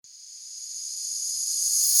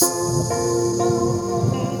Too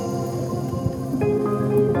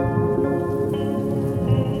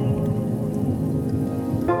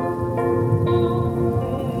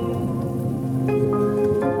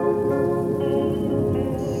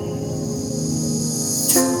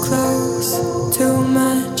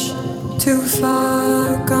much, too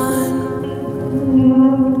far gone.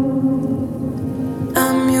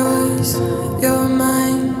 I'm yours, you're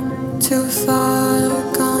mine, too far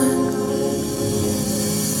gone.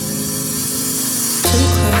 Too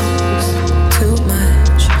close, too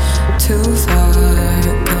much, too far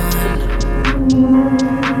gone.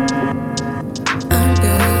 I'm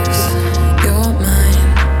yours, you're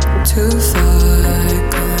mine, too far gone.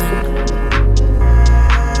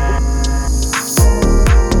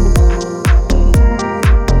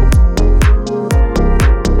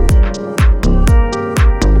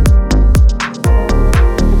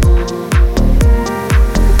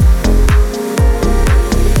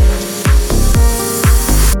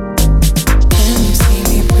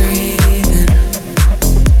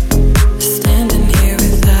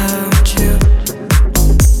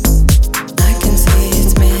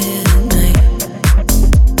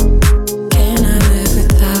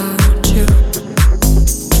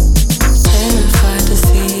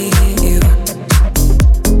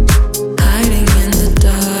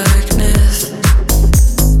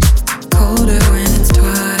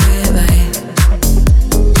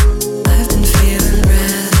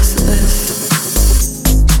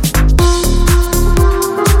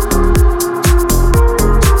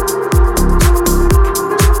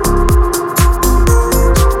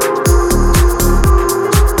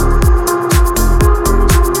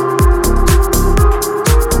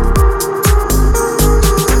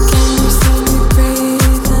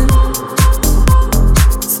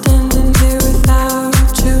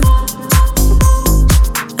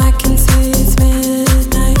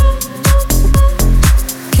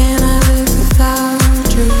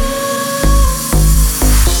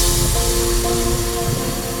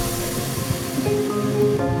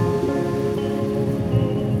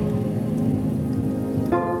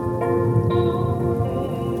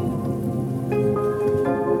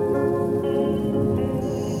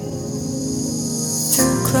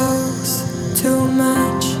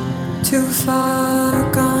 Too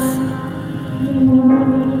far gone.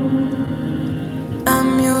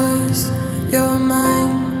 I'm yours, you're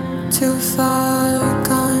mine, too far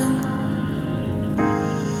gone.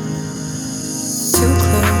 Too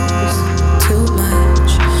close, too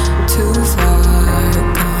much, too far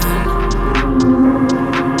gone.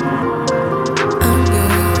 I'm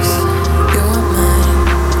yours, you're mine,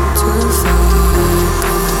 too far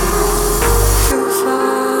gone. Too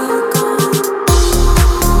far gone.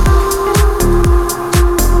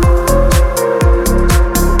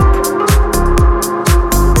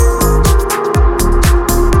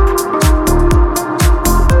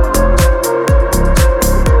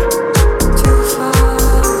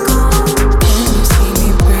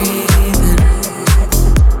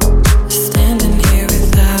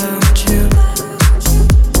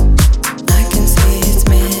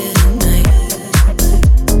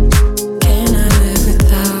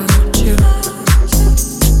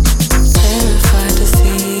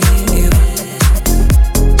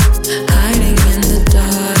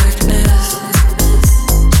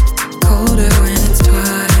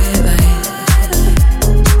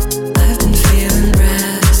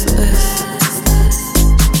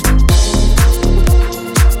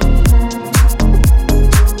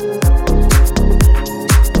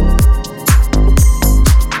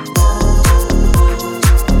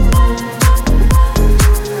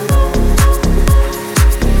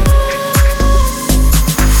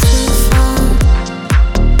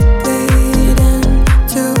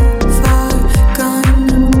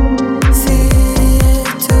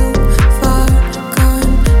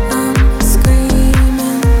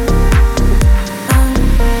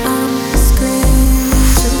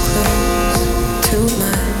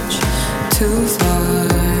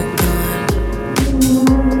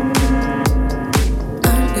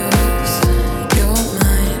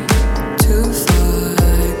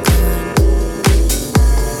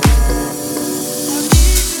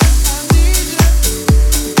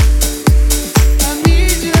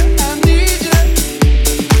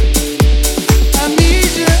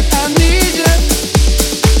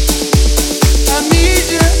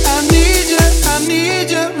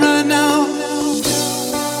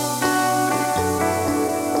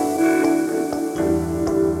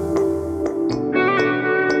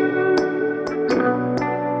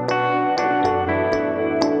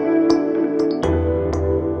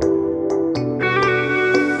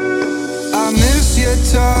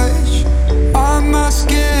 touch on my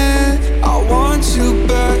skin. I want you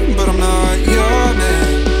back, but I'm not your man.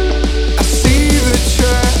 I see the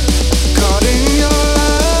trap caught in your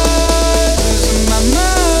eyes, losing my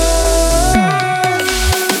mind.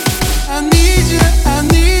 I need you, I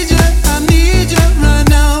need you, I need you right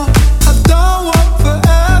now. I don't want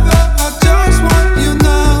forever, I just want you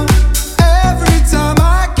now. Every time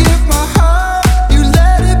I give my heart, you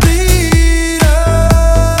let it bleed up.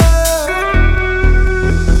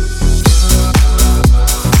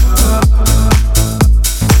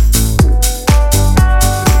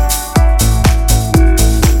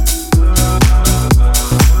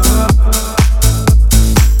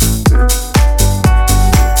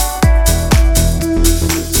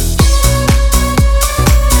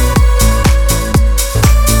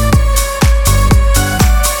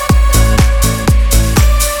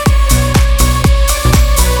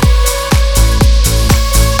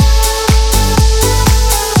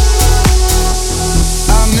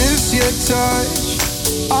 I miss your touch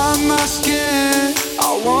on my skin. I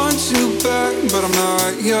want you back, but I'm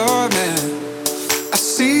not your man. I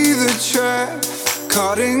see the trap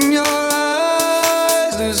caught in your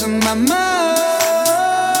eyes, losing my mind.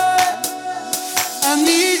 I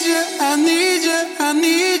need you, I need you, I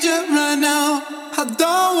need you right now. I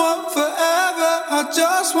don't want forever, I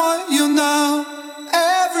just want you now.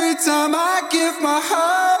 Every time I give my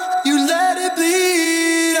heart, you let it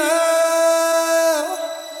bleed out.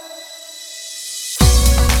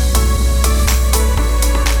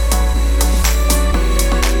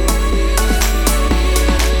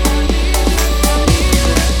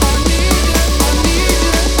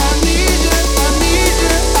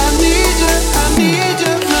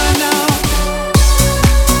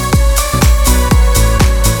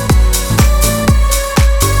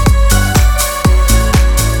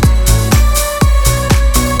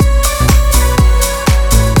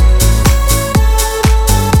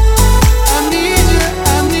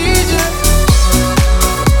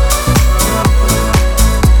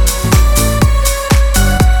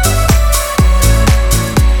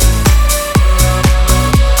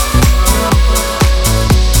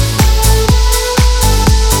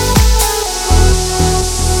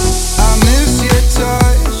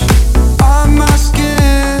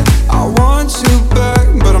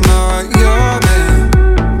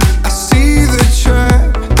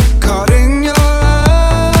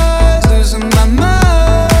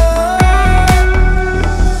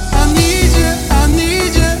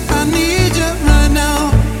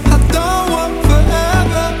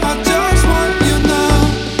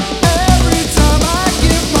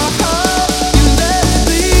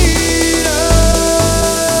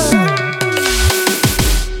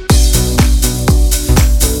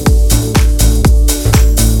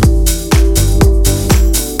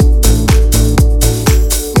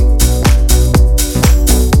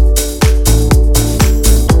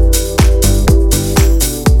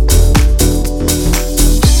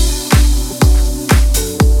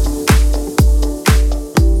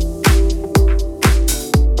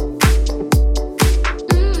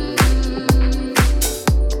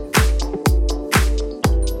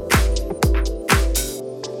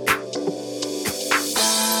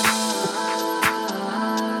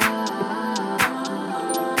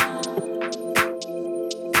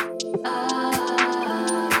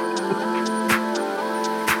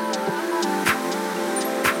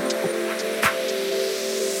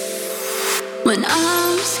 When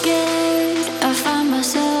I'm scared, I find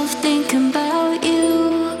myself thinking about you.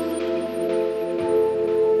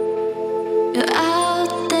 You're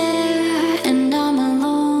out there, and I'm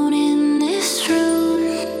alone in this room.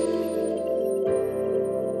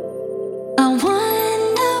 I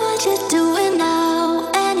wonder what you're doing now,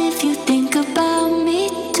 and if you think about me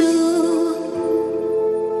too.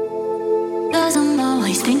 'Cause I'm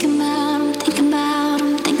always thinking about, I'm thinking about,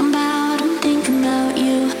 I'm thinking about, I'm thinking about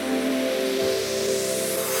you.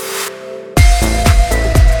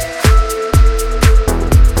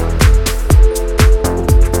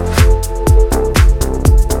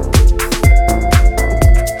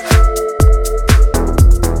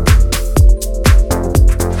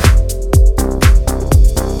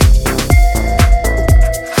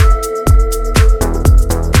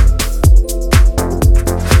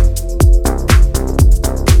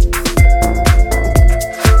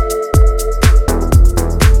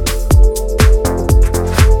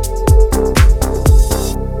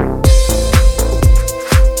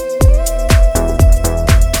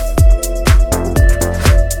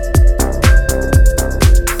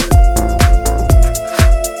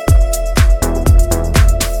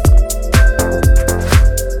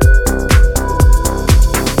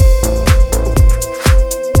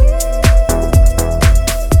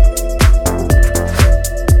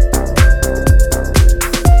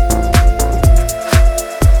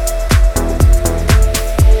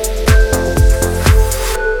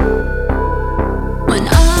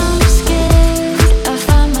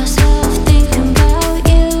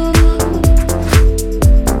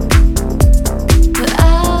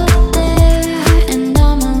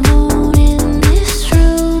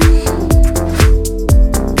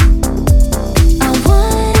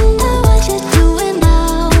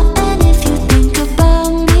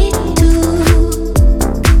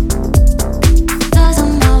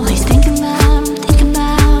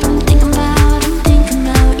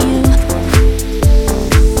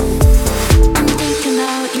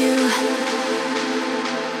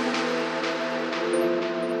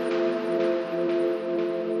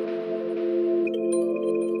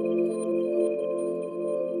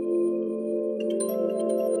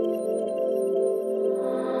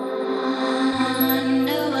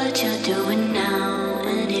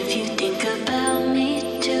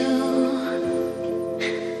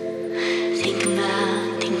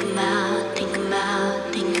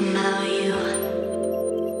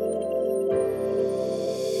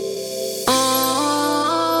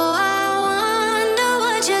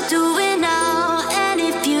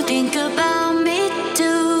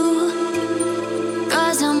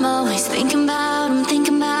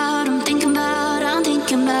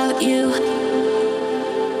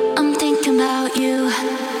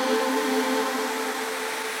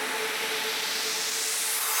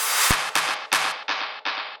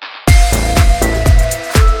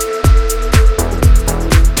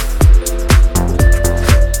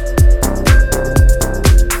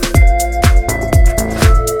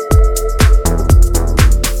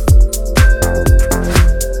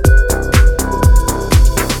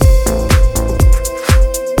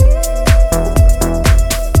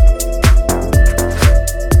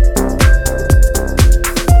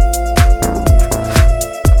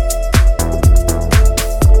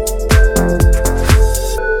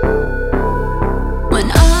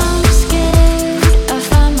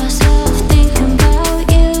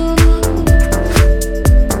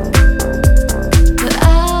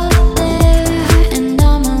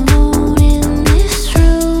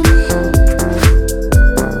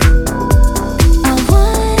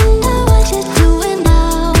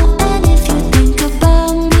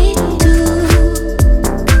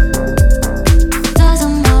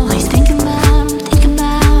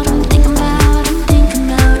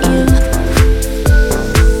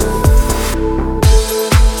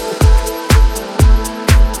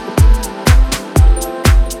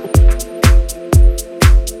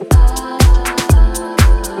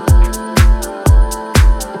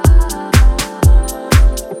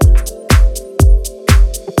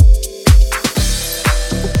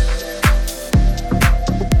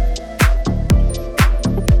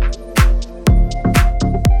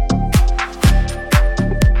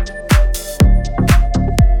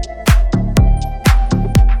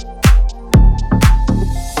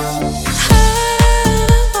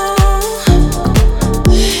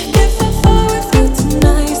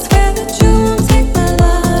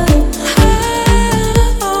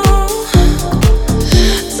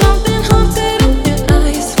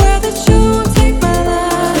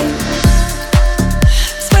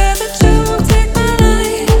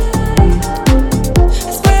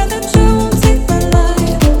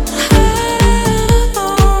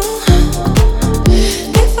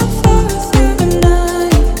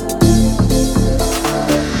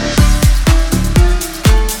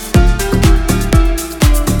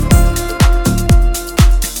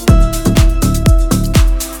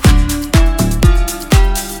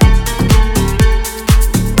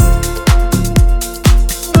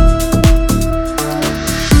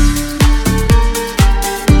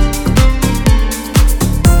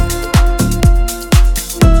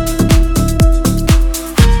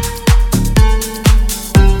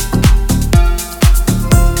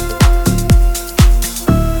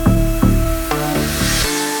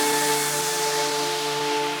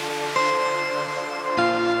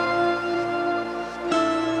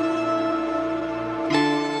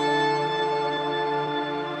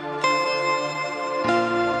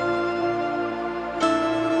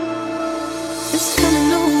 It's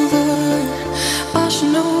coming over,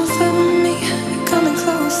 washing over me, coming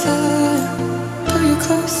closer. Pull you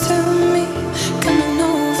close to me, coming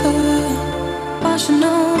over, washing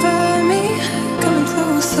over me, coming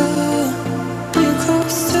closer. Pull you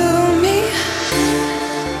close to me,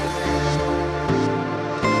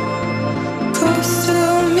 close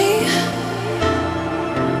to me.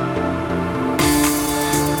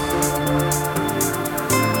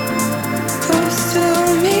 Close to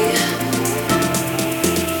me,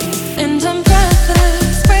 and I'm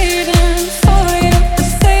breathless, waiting for you to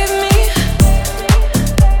save me.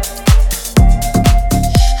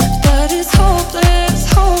 But it's hopeless.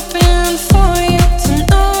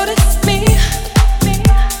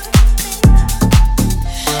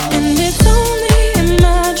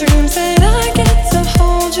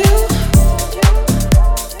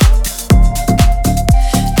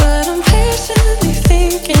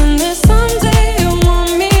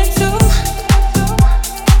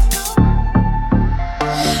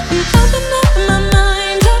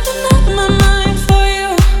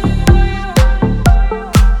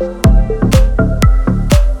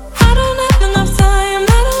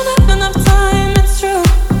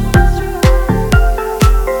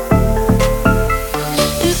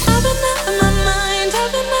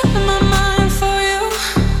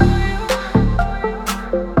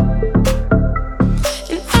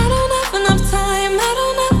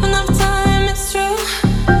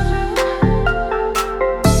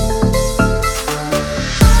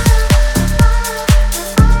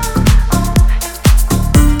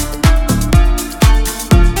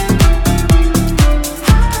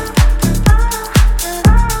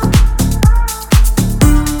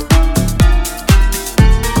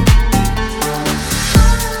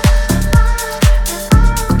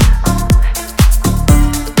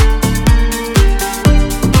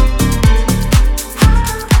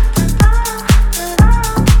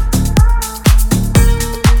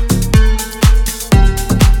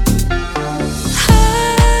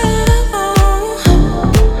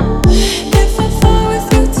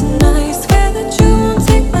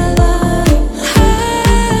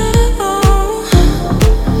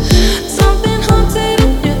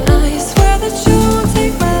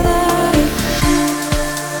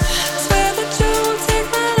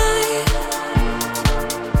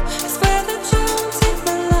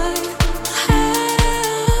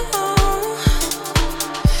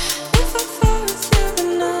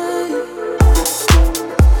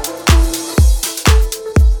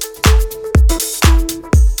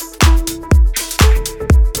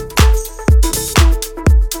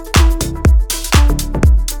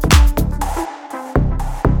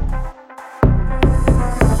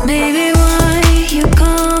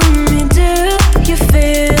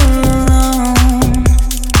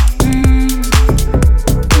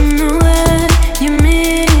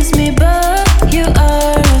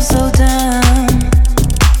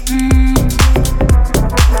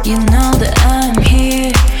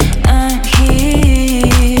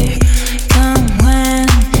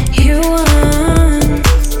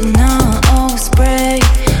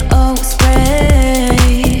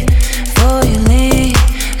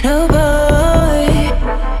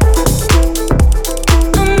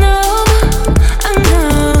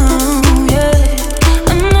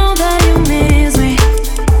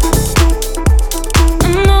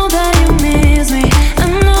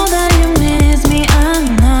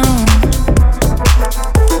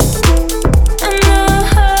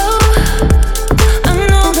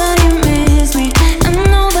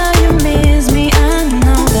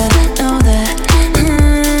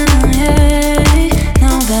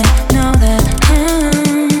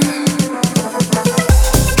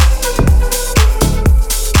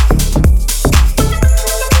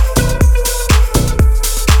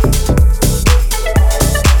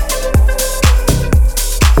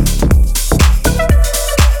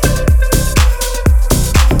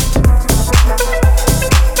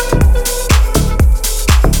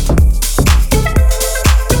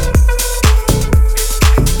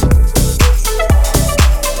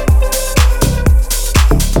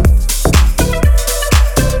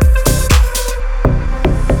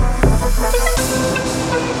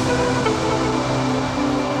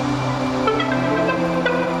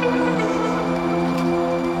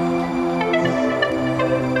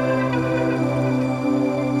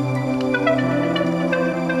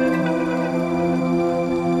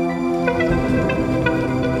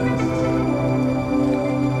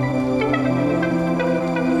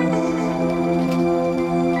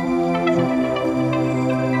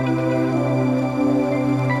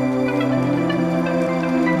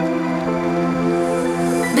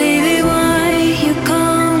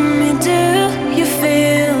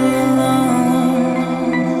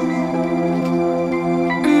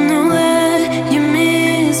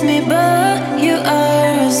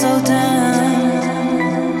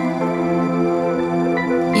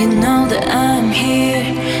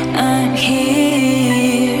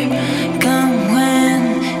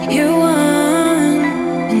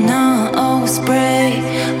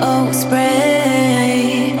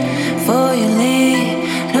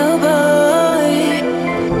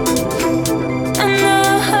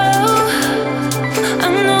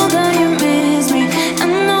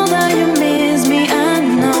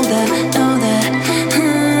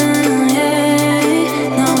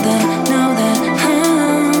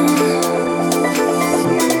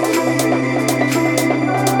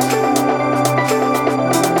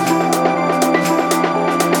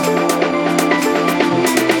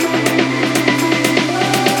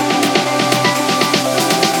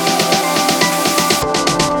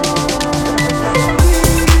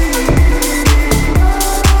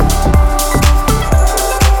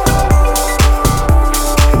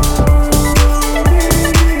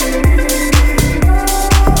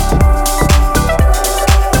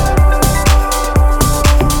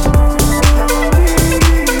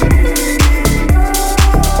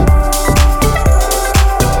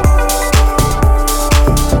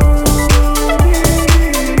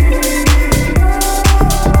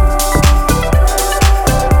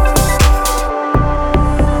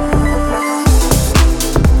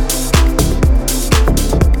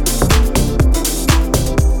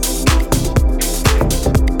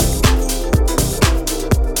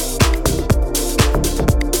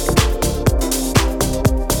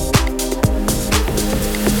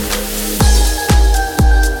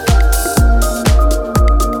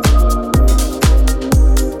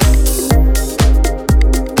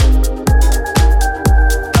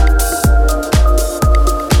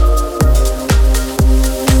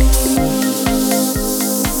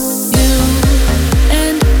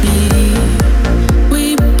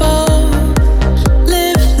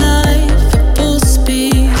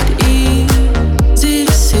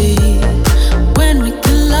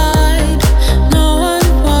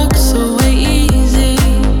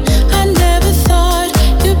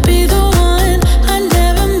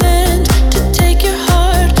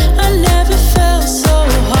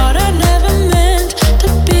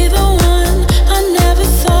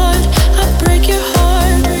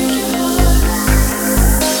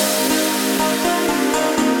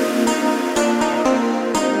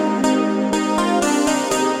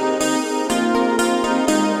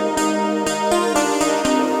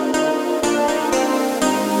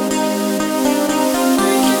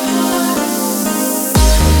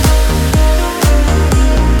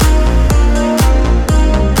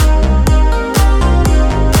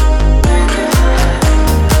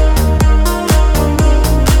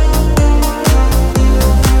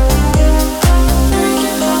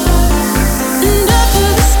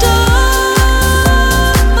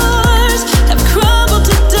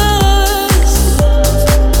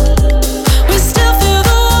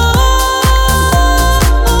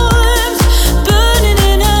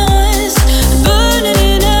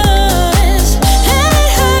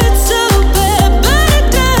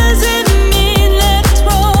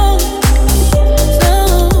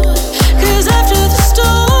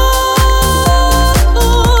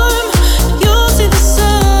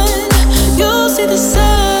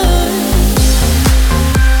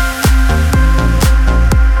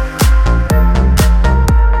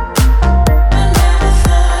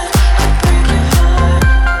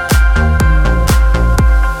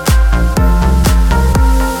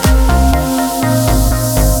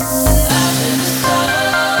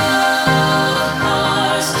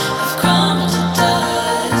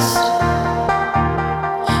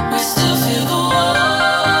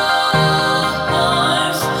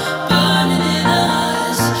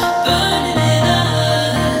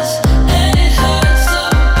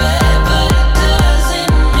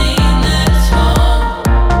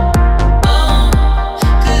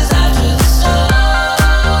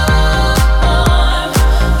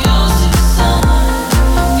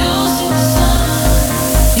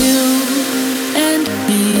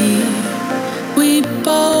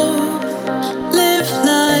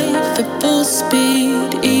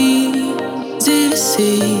 speed, easy to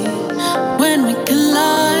see. When we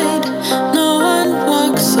collide, no one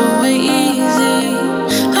walks away easy.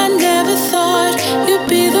 I never thought you'd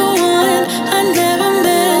be the one. I never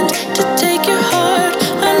meant to take your heart.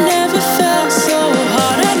 I never felt so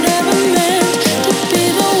hard. I never meant to be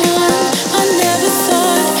the one. I never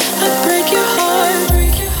thought I'd break your heart.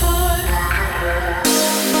 Break your heart.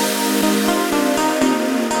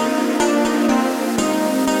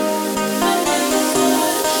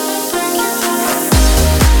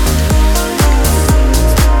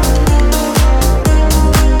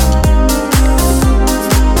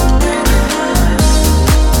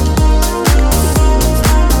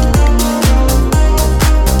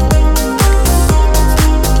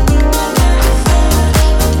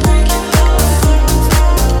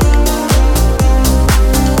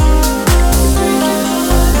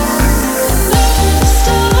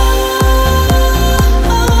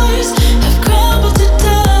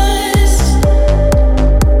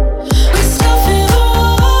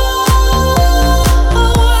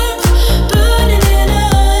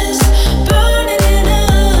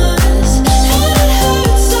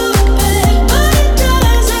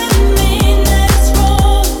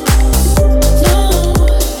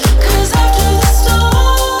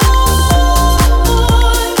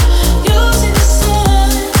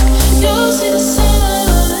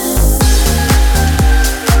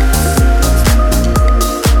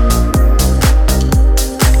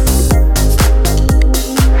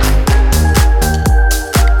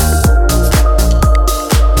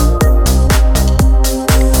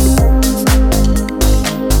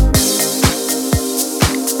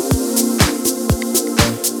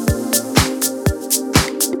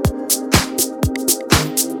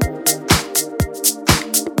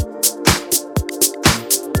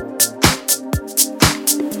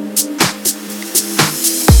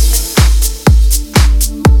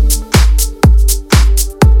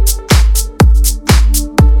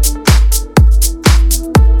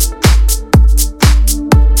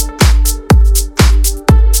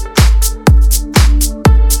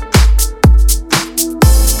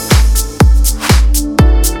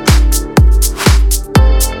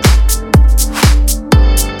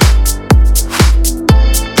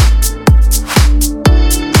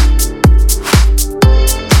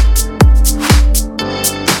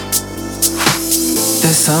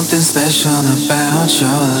 Something special about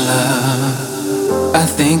your love. I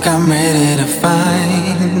think I'm ready to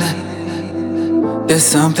find. There's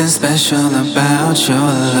something special about your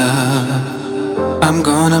love. I'm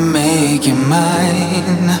gonna make you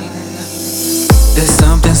mine. There's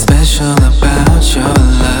something special about your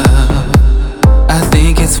love. I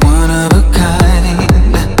think it's one of a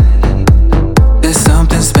kind. There's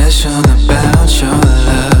something special about your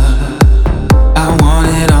love. I want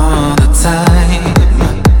it all the time.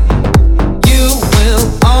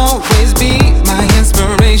 Always be my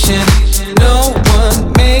inspiration. No one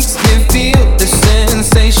makes me feel the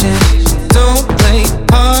sensation. Don't play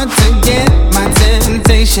hard to get my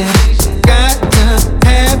temptation. Got to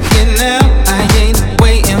have you now. I ain't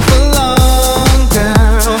waiting for long,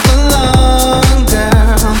 girl, for long,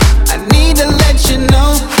 girl. I need to let you know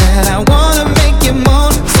that I wanna make you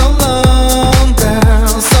moan. So long, girl,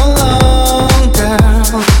 so long,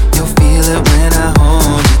 girl. You'll feel it when I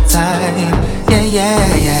hold you tight. Yeah,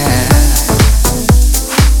 yeah, yeah.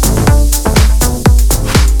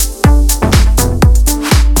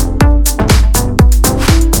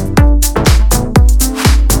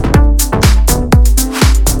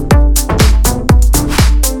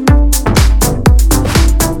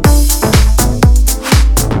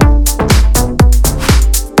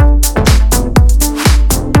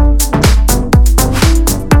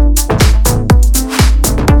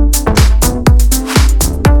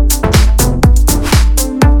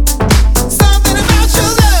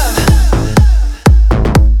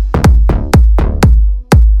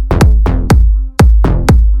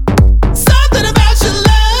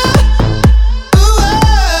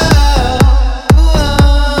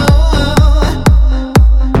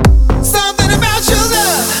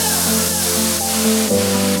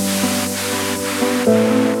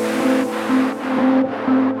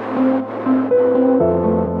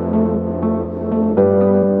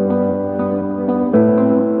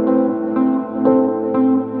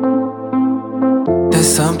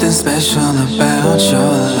 Something special about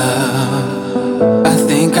your love. I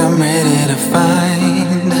think I'm ready to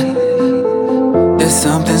find. There's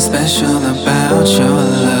something special about your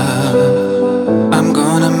love. I'm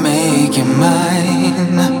gonna make you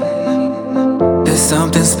mine. There's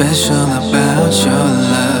something special about your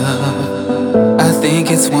love. I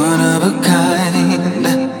think it's one of a kind.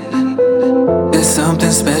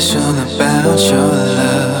 something special about your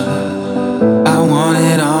love. I want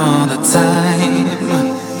it all the time.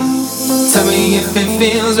 Tell me if it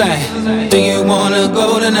feels right. Do you wanna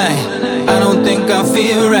go tonight? I don't think I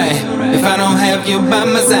feel right if I don't have you by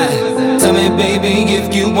my side. Tell me baby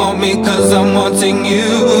if you want me, cause I'm wanting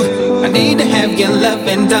you. I need to have your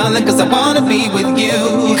loving, darling, cause I wanna be with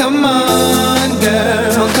you. Come on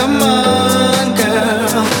girl, come on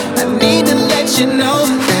girl, I need to let you know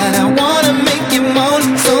that I wanna make you moan.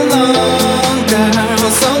 So long girl,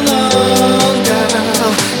 so long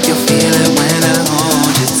girl, you'll feel it when I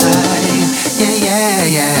hold you tight. Yeah, yeah,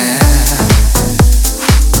 yeah.